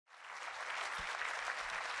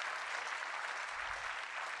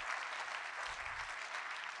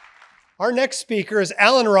Our next speaker is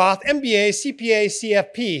Allan Roth, MBA, CPA,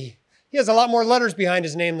 CFP. He has a lot more letters behind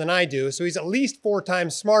his name than I do, so he's at least 4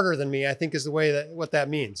 times smarter than me, I think is the way what that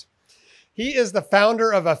means. He is the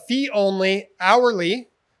founder of a fee-only, hourly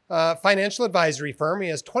financial advisory firm. He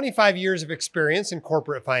has 25 years of experience in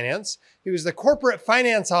corporate finance. He was the corporate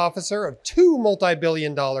finance officer of 2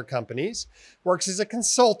 multi-billion-dollar companies, works as a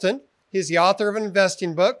consultant. He's the author of an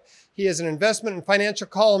investing book. He is an investment and financial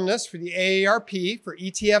columnist for the AARP, for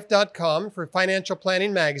ETF.com, for Financial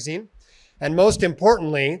Planning Magazine. And most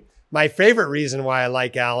importantly, my favorite reason why I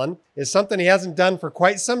like Allan is something he hasn't done for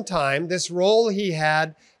quite some time. This role he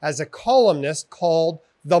had as a columnist called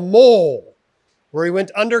The Mole, where he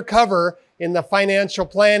went undercover in the financial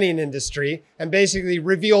planning industry and basically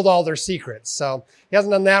revealed all their secrets. So he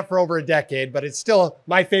hasn't done that for over a decade, but it's still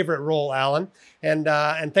my favorite role, Allan. And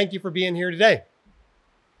thank you for being here today.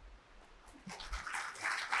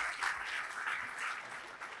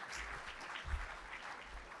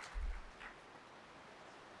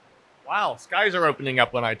 Wow, skies are opening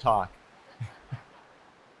up when I talk.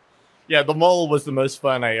 Yeah, The Mole was the most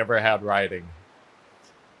fun I ever had writing.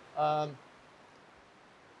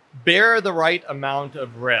 Bear the right amount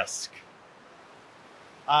of risk.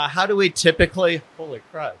 How do we typically, holy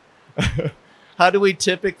crap, how do we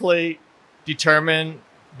typically determine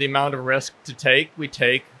the amount of risk to take? We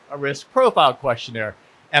take a risk profile questionnaire.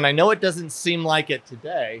 And I know it doesn't seem like it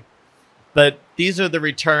today, but these are the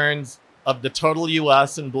returns of the total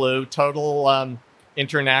US in blue, total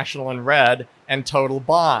international in red, and total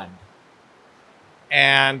bond.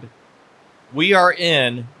 And we are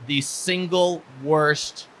in the single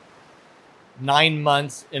worst 9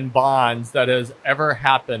 months in bonds that has ever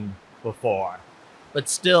happened before. But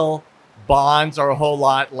still, bonds are a whole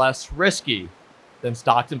lot less risky than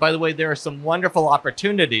stocks. And by the way, there are some wonderful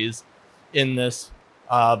opportunities in this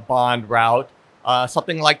bond route.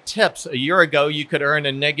 Something like tips. A year ago, you could earn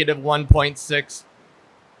a negative 1.6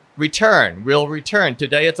 return, real return.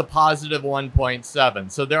 Today, it's a positive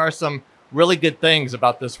 1.7. So there are some really good things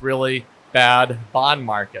about this really bad bond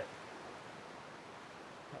market.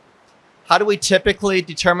 How do we typically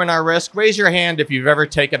determine our risk? Raise your hand if you've ever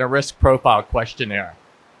taken a risk profile questionnaire.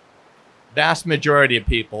 Vast majority of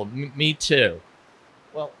people, me too.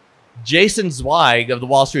 Well, Jason Zweig of the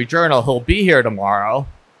Wall Street Journal, who'll be here tomorrow,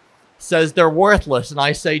 says they're worthless. And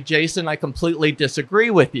I say, Jason, I completely disagree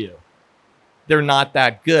with you. They're not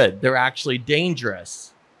that good. They're actually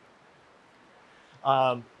dangerous.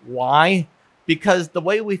 Why? Because the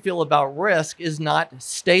way we feel about risk is not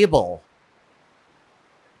stable.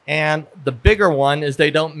 And the bigger one is they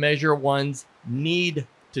don't measure one's need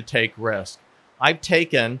to take risk. I've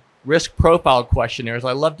taken risk profile questionnaires.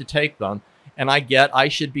 I love to take them. And I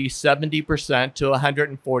should be 70% to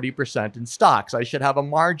 140% in stocks. I should have a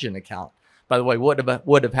margin account. By the way, what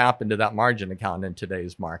would have happened to that margin account in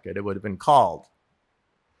today's market? It would have been called.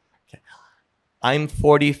 Okay. I'm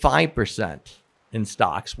 45% in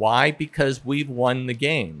stocks. Why? Because we've won the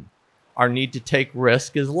game. Our need to take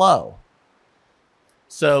risk is low.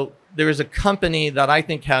 So there is a company that I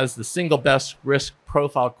think has the single best risk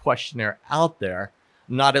profile questionnaire out there.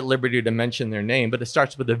 I'm not at liberty to mention their name, but it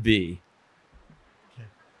starts with a V.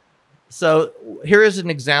 So here is an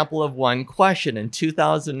example of one question. In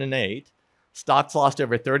 2008, stocks lost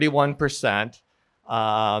over 31%.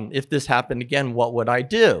 If this happened again, what would I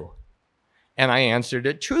do? And I answered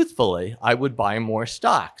it truthfully. I would buy more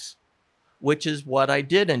stocks, which is what I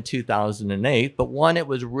did in 2008. But one, it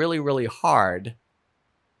was really, really hard.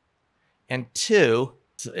 And two,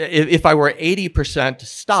 if I were 80%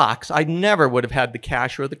 stocks, I never would have had the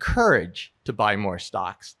cash or the courage to buy more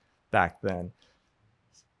stocks back then.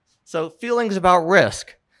 So feelings about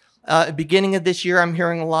risk. Beginning of this year, I'm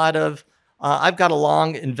hearing a lot of, I've got a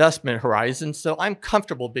long investment horizon, so I'm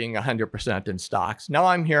comfortable being 100% in stocks. Now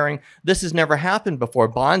I'm hearing, this has never happened before,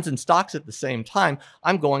 bonds and stocks at the same time.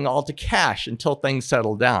 I'm going all to cash until things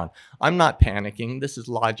settle down. I'm not panicking. This is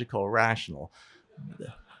logical, rational.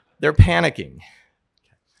 They're panicking.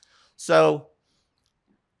 So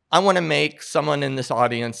I want to make someone in this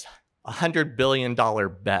audience a $100 billion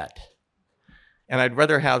bet. And I'd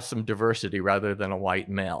rather have some diversity rather than a white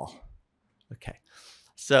male. Okay,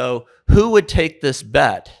 so who would take this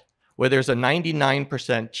bet where there's a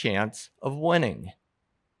 99% chance of winning?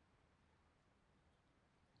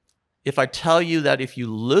 If I tell you that if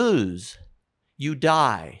you lose, you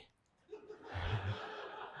die.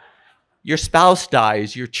 Your spouse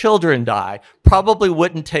dies, your children die, probably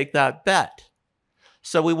wouldn't take that bet.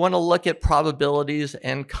 So we want to look at probabilities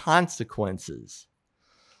and consequences.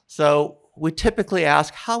 So we typically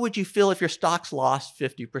ask, how would you feel if your stocks lost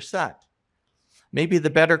 50%? Maybe the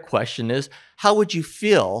better question is, how would you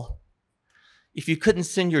feel if you couldn't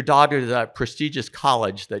send your daughter to that prestigious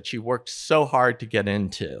college that she worked so hard to get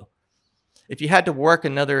into, if you had to work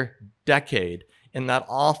another decade in that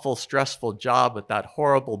awful, stressful job with that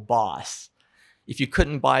horrible boss, if you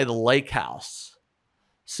couldn't buy the lake house.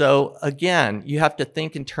 So again, you have to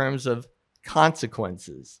think in terms of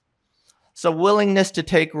consequences. So willingness to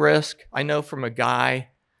take risk, I know from a guy,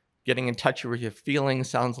 getting in touch with your feelings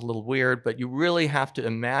sounds a little weird, but you really have to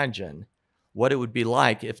imagine what it would be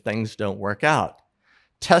like if things don't work out.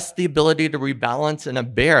 Test the ability to rebalance in a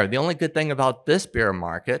bear. The only good thing about this bear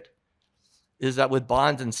market is that with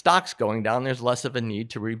bonds and stocks going down, there's less of a need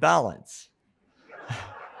to rebalance.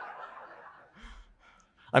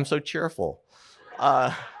 I'm so cheerful.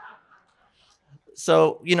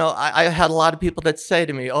 So, you know, I had a lot of people that say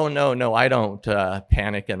to me, oh, no, I don't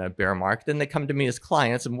panic in a bear market. Then they come to me as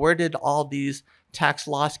clients, and where did all these tax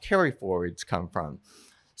loss carry forwards come from?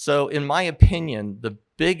 So in my opinion, the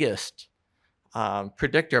biggest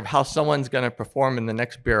predictor of how someone's going to perform in the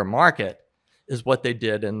next bear market is what they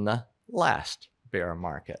did in the last bear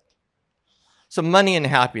market. So money and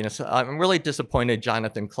happiness. I'm really disappointed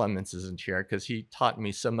Jonathan Clements isn't here because he taught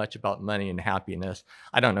me so much about money and happiness.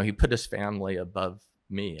 I don't know, he put his family above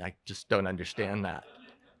me. I just don't understand that.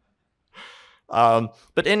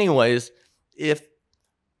 But anyways, if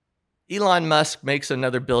Elon Musk makes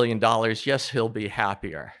another $1 billion, yes, he'll be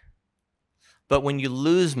happier. But when you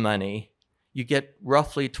lose money, you get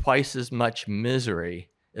roughly twice as much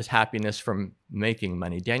misery as happiness from making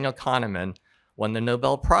money. Daniel Kahneman won the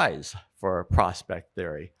Nobel Prize for prospect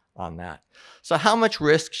theory on that. So how much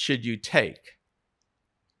risk should you take?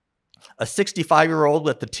 A 65-year-old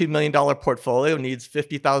with a $2 million portfolio needs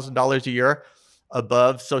 $50,000 a year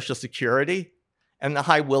above Social Security, and the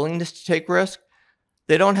high willingness to take risk,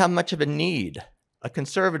 they don't have much of a need, a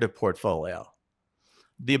conservative portfolio.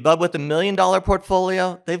 The above with $1 million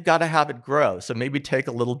portfolio, they've got to have it grow, so maybe take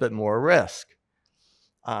a little bit more risk.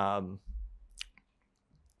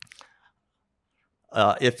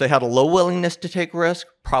 If they had a low willingness to take risk,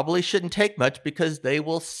 probably shouldn't take much because they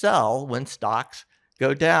will sell when stocks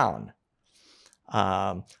go down.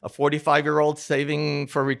 A 45-year-old saving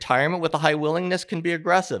for retirement with a high willingness can be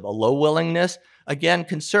aggressive. A low willingness, again,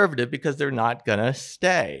 conservative because they're not going to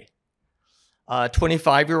stay.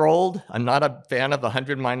 25-year-old, I'm not a fan of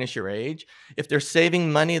 100 minus your age. If they're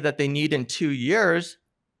saving money that they need in 2 years,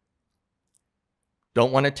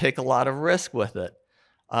 don't want to take a lot of risk with it.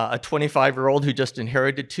 A 25-year-old who just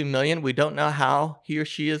inherited $2 million, we don't know how he or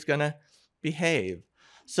she is going to behave.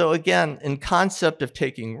 So again, in concept of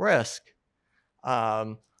taking risk,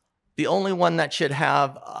 the only one that should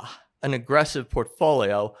have an aggressive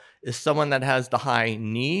portfolio is someone that has the high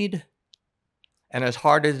need and as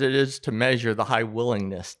hard as it is to measure the high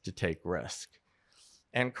willingness to take risk.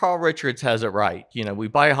 And Carl Richards has it right. You know, we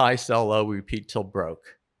buy high, sell low, we repeat till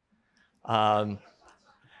broke.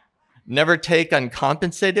 Never take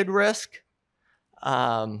uncompensated risk.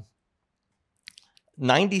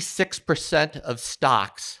 96% of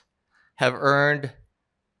stocks have earned,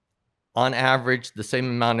 on average, the same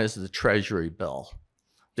amount as the Treasury bill.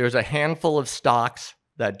 There's a handful of stocks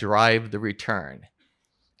that drive the return.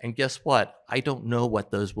 And guess what? I don't know what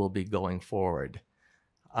those will be going forward.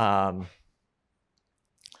 And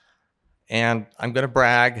I'm going to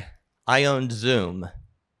brag. I owned Zoom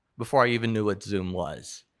before I even knew what Zoom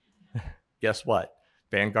was. Guess what?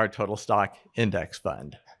 Vanguard Total Stock Index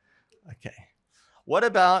Fund. Okay. What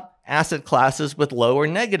about asset classes with low or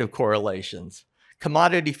negative correlations?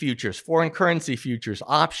 Commodity futures, foreign currency futures,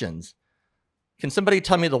 options. Can somebody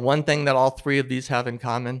tell me the one thing that all three of these have in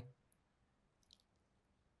common?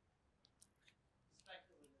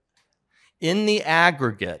 In the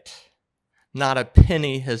aggregate, not a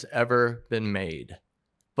penny has ever been made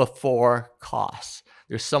before costs.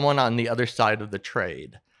 There's someone on the other side of the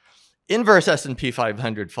trade. Inverse S&P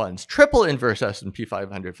 500 funds, triple inverse S&P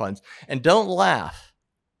 500 funds. And don't laugh.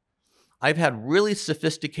 I've had really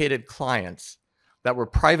sophisticated clients that were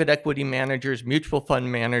private equity managers, mutual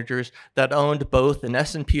fund managers that owned both an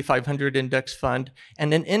S&P 500 index fund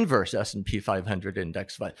and an inverse S&P 500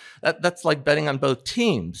 index fund. That's like betting on both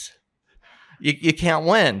teams. You can't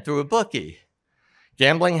win through a bookie.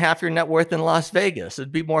 Gambling half your net worth in Las Vegas.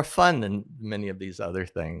 It'd be more fun than many of these other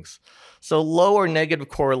things. So low or negative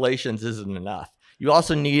correlations isn't enough. You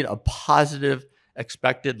also need a positive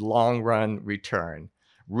expected long-run return.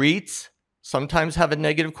 REITs sometimes have a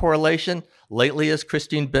negative correlation. Lately, as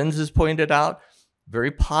Christine Benz has pointed out,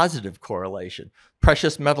 very positive correlation.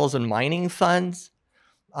 Precious metals and mining funds,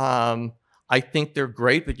 I think they're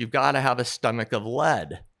great, but you've got to have a stomach of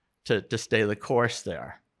lead to stay the course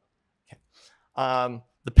there. Okay.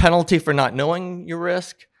 The penalty for not knowing your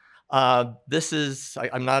risk. This is,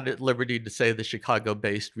 I'm not at liberty to say the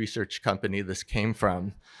Chicago-based research company this came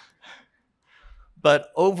from. But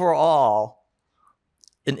overall,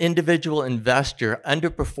 an individual investor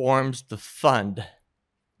underperforms the fund,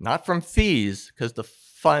 not from fees, because the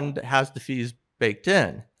fund has the fees baked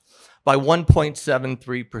in, by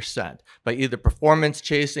 1.73%, by either performance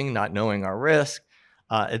chasing, not knowing our risk,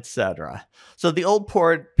 etc. So the old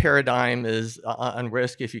paradigm is on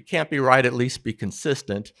risk, if you can't be right, at least be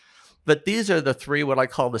consistent. But these are the three, what I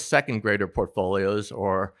call the second grader portfolios,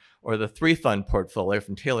 or the three fund portfolio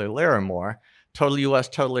from Taylor Larimore: total US,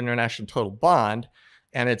 total international, total bond.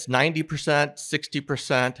 And it's 90%,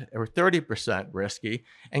 60%, or 30% risky.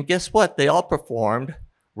 And guess what? They all performed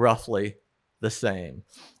roughly the same.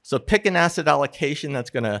 So pick an asset allocation that's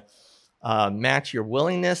going to match your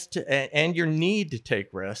willingness to and your need to take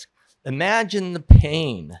risk. Imagine the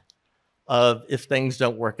pain of if things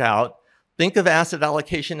don't work out. Think of asset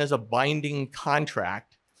allocation as a binding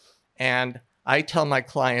contract. And I tell my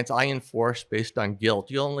clients, I enforce based on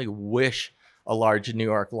guilt. You only wish a large New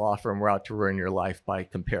York law firm were out to ruin your life by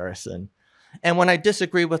comparison. And when I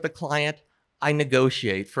disagree with a client, I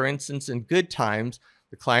negotiate. For instance, in good times,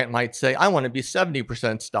 the client might say, I want to be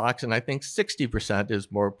 70% stocks, and I think 60%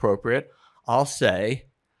 is more appropriate. I'll say,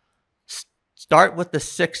 start with the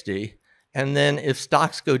 60, and then if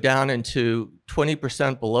stocks go down into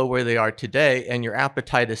 20% below where they are today, and your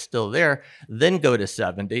appetite is still there, then go to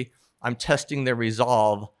 70. I'm testing their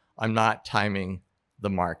resolve. I'm not timing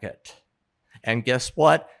the market. And guess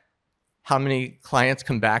what? How many clients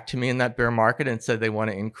come back to me in that bear market and say they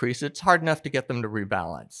want to increase it? It's hard enough to get them to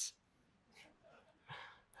rebalance.